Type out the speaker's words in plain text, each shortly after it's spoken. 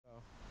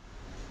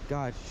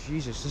God,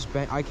 Jesus, this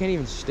bank, I can't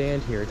even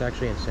stand here. It's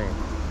actually insane.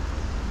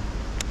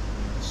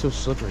 It's so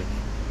slippery.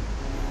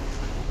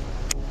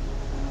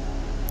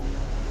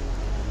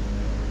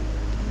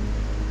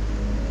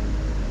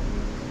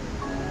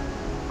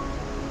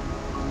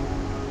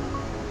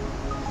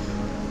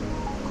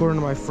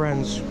 According to my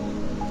friends,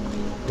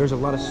 there's a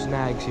lot of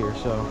snags here,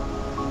 so.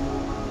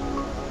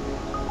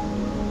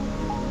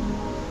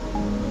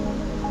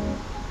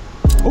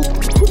 Oh,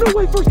 no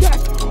way, first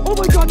cast! Oh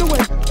my God, no way,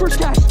 first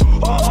cast!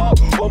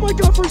 Oh my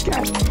God, first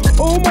cast!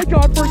 Oh my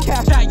God, first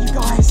cast! That, you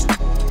guys,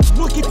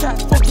 look at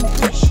that fucking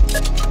fish!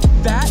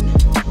 That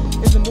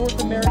is a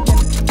North American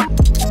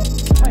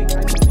pike,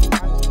 I believe.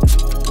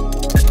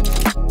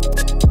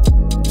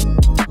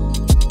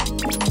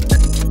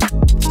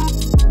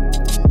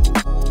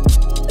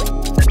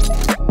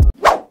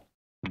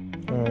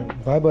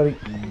 Alright, bye, buddy.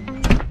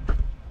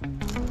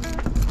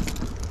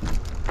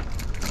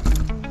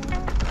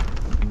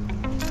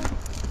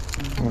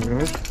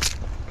 Alright,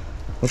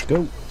 let's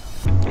go.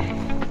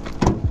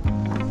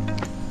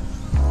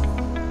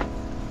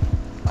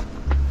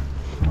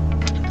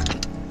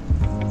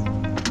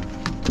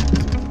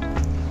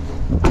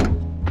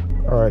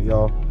 Alright,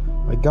 y'all,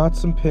 I got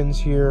some pins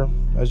here,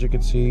 as you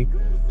can see,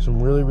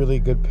 some really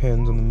good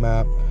pins on the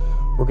map.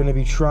 We're going to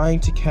be trying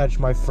to catch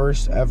my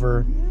first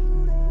ever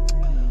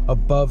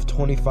above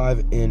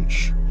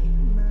 25-inch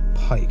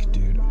pike,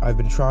 dude. I've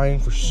been trying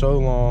for so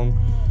long.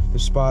 The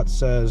spot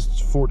says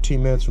it's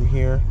 14 minutes from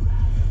here.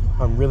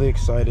 I'm really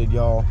excited,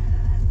 y'all.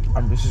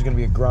 This is gonna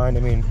be a grind.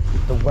 I mean,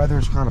 the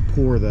weather's kind of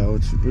poor though.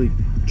 It's really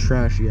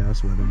trashy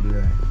ass weather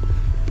today.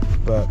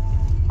 But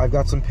I've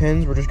got some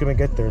pins. We're just gonna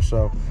get there.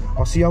 So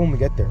I'll see y'all when we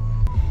get there.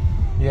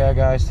 Yeah,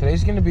 guys,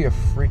 today's gonna be a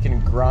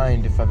freaking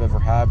grind if I've ever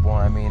had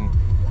one. I mean,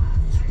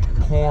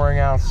 it's pouring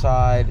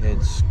outside.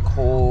 It's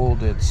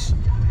cold. It's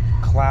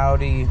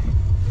cloudy.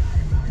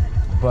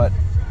 But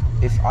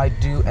if I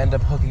do end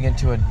up hooking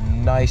into a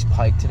nice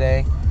pike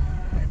today,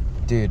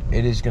 dude,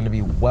 it is going to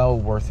be well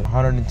worth it.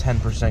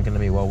 110% going to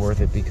be well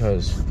worth it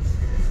because,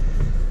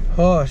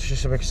 oh, it's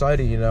just, I'm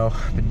excited, you know.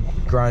 I've been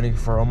grinding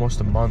for almost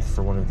a month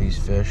for one of these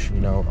fish,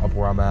 you know, up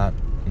where I'm at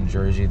in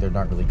Jersey. They're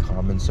not really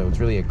common, so it's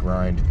really a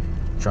grind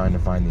trying to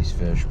find these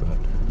fish. But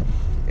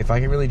if I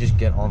can really just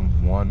get on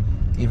one,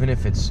 even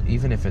if it's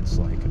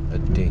like a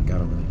dink, I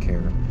don't really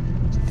care.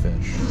 It's a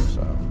fish,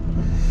 so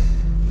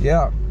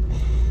yeah.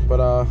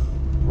 But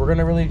we're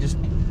gonna really just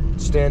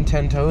stand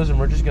 10 toes and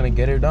we're just gonna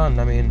get it done.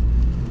 I mean,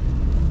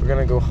 we're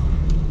gonna go,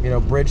 you know,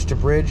 bridge to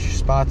bridge,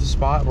 spot to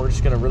spot. We're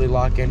just gonna really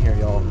lock in here,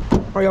 y'all. All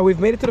right, y'all, we've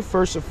made it to the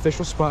first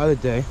official spot of the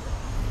day.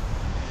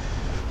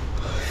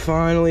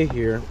 Finally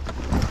here,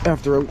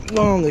 after a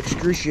long,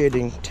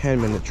 excruciating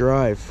 10-minute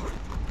drive.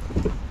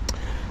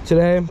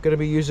 Today, I'm gonna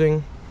be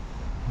using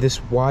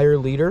this wire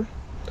leader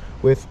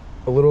with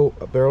a little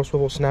barrel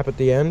swivel snap at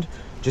the end,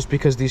 just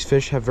because these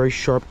fish have very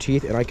sharp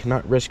teeth and I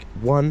cannot risk,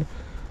 one,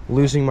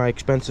 losing my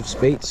expensive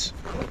baits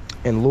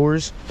and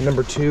lures, and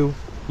number two,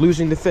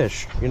 losing the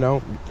fish. You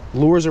know,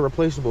 lures are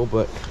replaceable,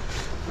 but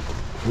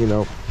you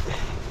know,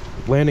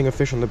 landing a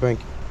fish on the bank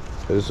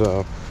is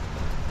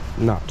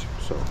not.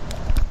 So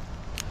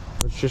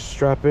let's just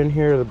strap in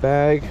here to the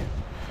bag.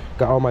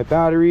 Got all my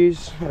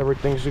batteries,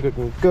 everything's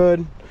looking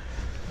good.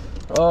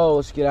 Oh,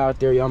 let's get out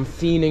there. I'm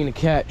fiending to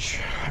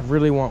catch. I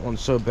really want one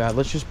so bad.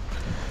 Let's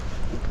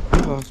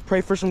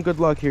pray for some good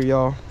luck here,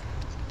 y'all.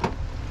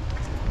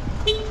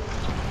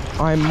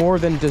 I'm more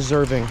than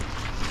deserving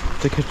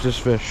to catch this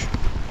fish.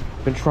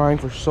 Been trying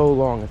for so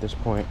long at this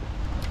point.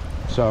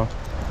 So,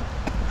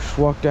 just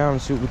walk down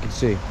and see what we can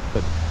see.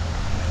 But,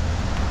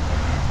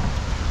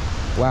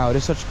 wow, it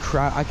is such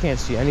crap. I can't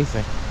see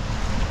anything.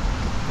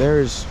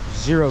 There's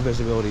zero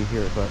visibility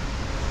here, but,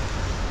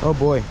 oh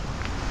boy.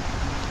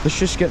 Let's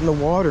just get in the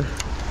water.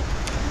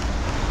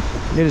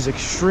 It is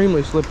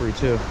extremely slippery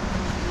too.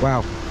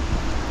 Wow.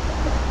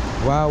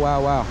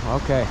 Wow.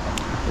 Okay.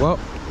 Well,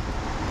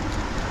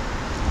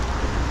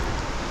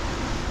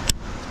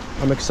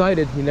 I'm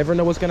excited. You never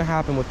know what's gonna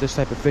happen with this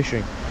type of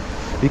fishing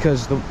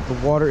because the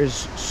water is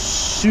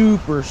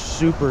super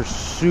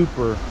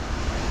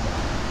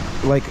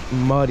like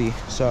muddy.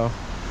 So,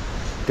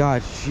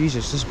 God,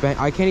 Jesus, this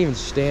bank, I can't even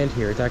stand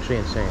here. It's actually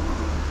insane.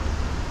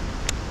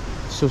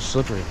 It's so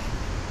slippery.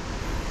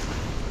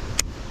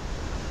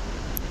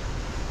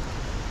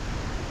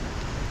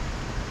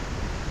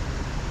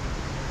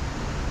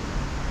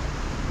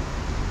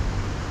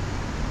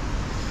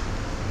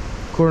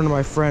 According to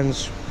my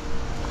friends,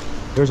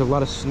 there's a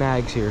lot of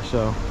snags here,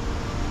 so.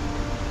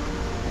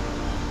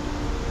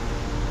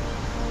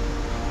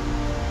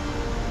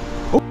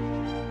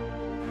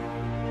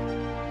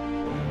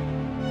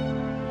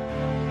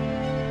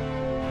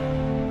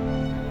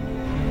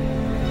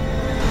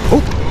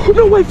 Oh,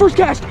 no way, first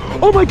cast!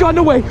 Oh my God,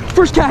 no way,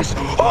 first cast!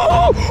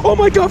 Oh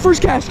my God,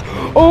 first cast!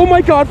 Oh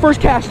my God,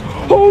 first cast!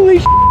 Holy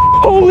sh!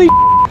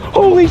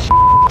 Holy sh!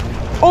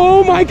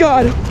 Oh my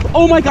God!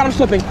 Oh my God, I'm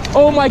slipping!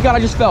 Oh my God, I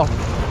just fell!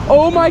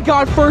 Oh my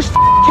God, first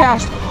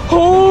cast!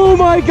 Oh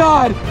my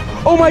God!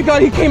 Oh my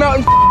God, he came out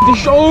and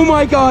oh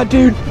my God,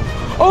 dude!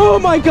 Oh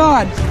my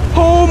God!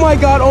 Oh my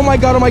God, oh my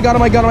God, oh my God, oh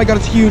my God, oh my God,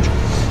 it's huge.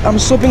 I'm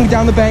slipping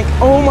down the bank.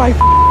 Oh my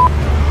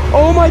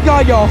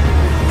God, y'all.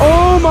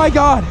 Oh my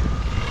God.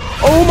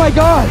 Oh my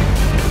God.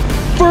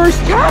 First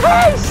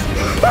cast.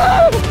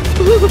 Ah!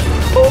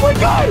 Oh my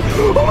God.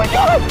 Oh my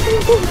God.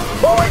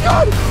 Oh my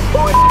God.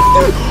 Oh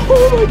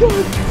my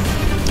God.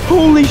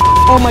 Holy shit.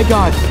 Oh my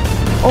God.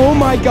 Oh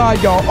my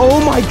God, y'all. Oh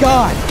my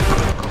God.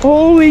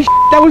 Holy shit.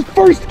 That was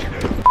first.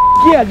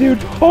 Yeah, dude.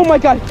 Oh my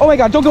God. Oh my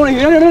God. Don't go in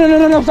here.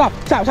 No. Stop.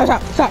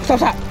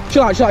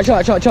 Chill out.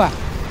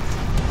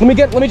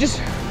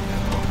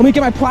 Let me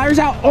get my pliers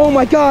out. Oh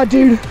my God,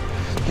 dude.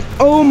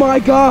 Oh my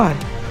God.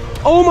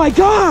 Oh my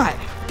God.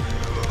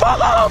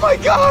 Oh my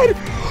God.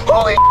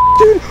 Holy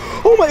dude.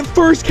 Oh my,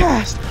 first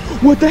cast.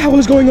 What the hell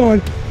is going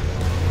on?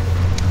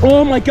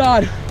 Oh my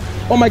God.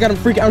 Oh my God, I'm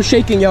freaking, I'm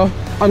shaking, yo.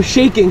 I'm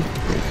shaking.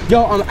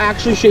 Yo, I'm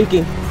actually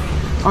shaking.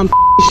 I'm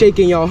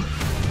shaking, y'all.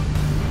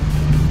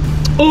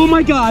 Oh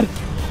my God.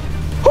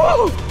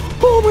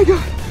 Oh my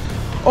God.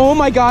 Oh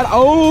my God.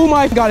 Oh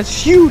my God.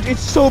 It's huge.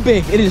 It's so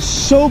big. It is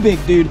so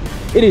big, dude.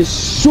 It is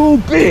so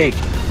big.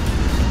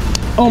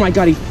 Oh my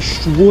God, he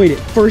destroyed it.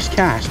 First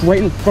cast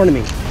right in front of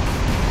me.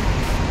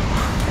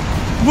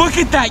 Look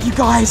at that, you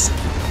guys.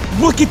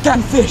 Look at that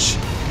fish.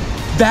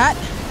 That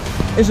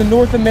is a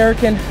North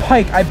American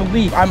pike, I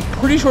believe. I'm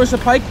pretty sure it's a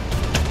pike.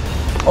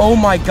 Oh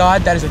my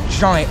God, that is a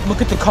giant.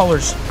 Look at the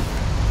colors.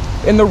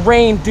 In the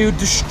rain, dude,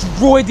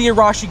 destroyed the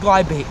Arashi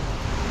glide bait.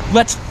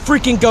 Let's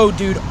freaking go,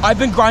 dude. I've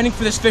been grinding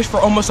for this fish for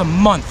almost a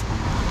month.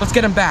 Let's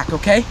get him back,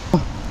 okay?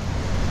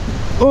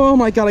 Oh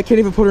my God, I can't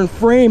even put her in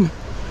frame.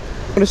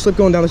 I'm gonna slip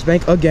going down this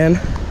bank again.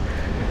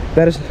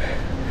 That is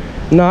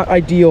not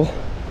ideal.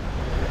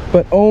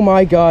 But oh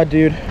my God,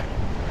 dude.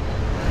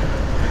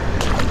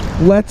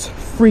 Let's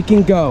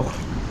freaking go.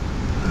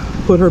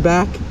 Put her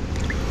back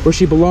where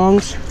she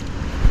belongs.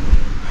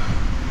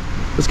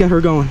 Let's get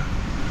her going.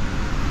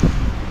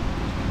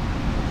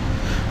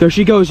 There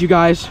she goes, you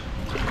guys.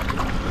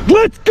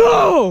 Let's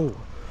go!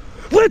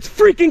 Let's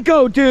freaking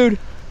go, dude.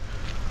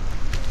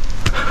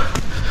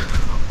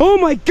 Oh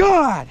my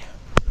God.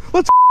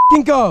 Let's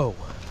freaking go.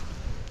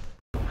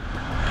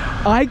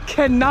 I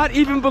cannot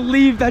even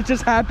believe that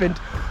just happened.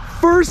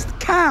 First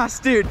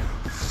cast, dude.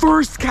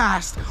 First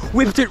cast.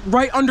 Whipped it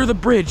right under the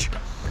bridge.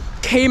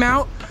 Came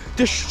out,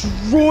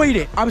 destroyed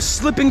it. I was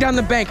slipping down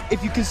the bank.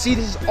 If you can see,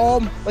 this is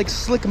all like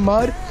slick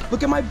mud.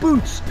 Look at my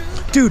boots.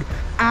 Dude,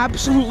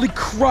 absolutely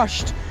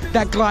crushed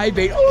that glide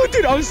bait. Oh,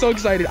 dude, I'm so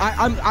excited.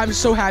 I'm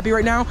so happy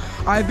right now.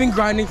 I've been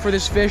grinding for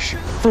this fish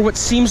for what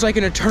seems like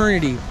an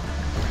eternity.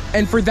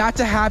 And for that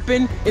to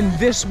happen in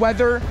this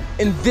weather,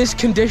 in this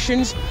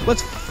conditions,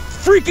 let's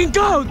freaking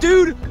go,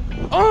 dude.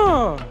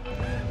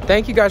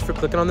 Thank you guys for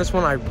clicking on this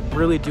one. I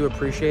really do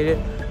appreciate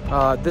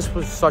it. This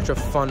was such a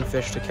fun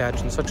fish to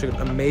catch and such an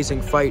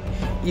amazing fight,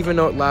 even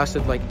though it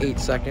lasted like 8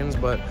 seconds.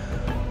 But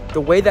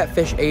the way that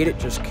fish ate it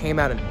just came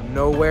out of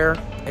nowhere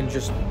and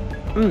just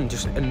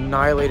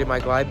annihilated my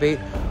glide bait.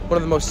 One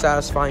of the most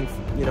satisfying,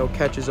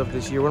 catches of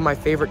this year. One of my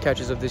favorite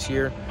catches of this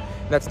year.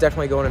 That's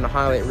definitely going in a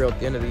highlight reel at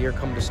the end of the year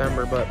come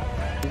December. But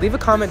leave a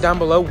comment down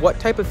below what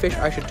type of fish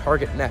I should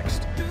target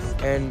next.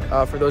 And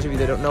for those of you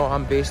that don't know,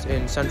 I'm based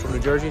in central New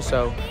Jersey,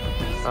 so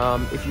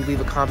if you leave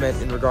a comment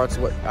in regards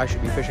to what I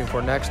should be fishing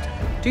for next,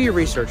 do your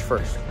research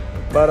first.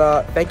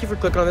 But thank you for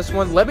clicking on this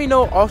one. Let me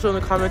know also in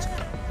the comments,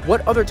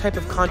 what other type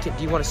of content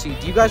do you want to see?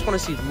 Do you guys want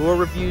to see lure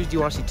reviews? Do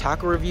you want to see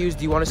tackle reviews?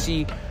 Do you want to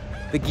see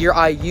the gear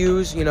I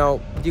use? Do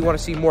you want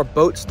to see more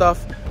boat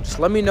stuff? Just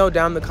let me know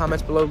down in the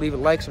comments below. Leave a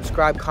like,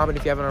 subscribe, comment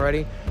if you haven't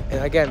already.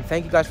 And again,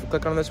 thank you guys for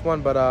clicking on this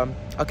one, but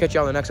I'll catch you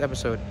on the next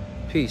episode.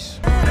 Peace.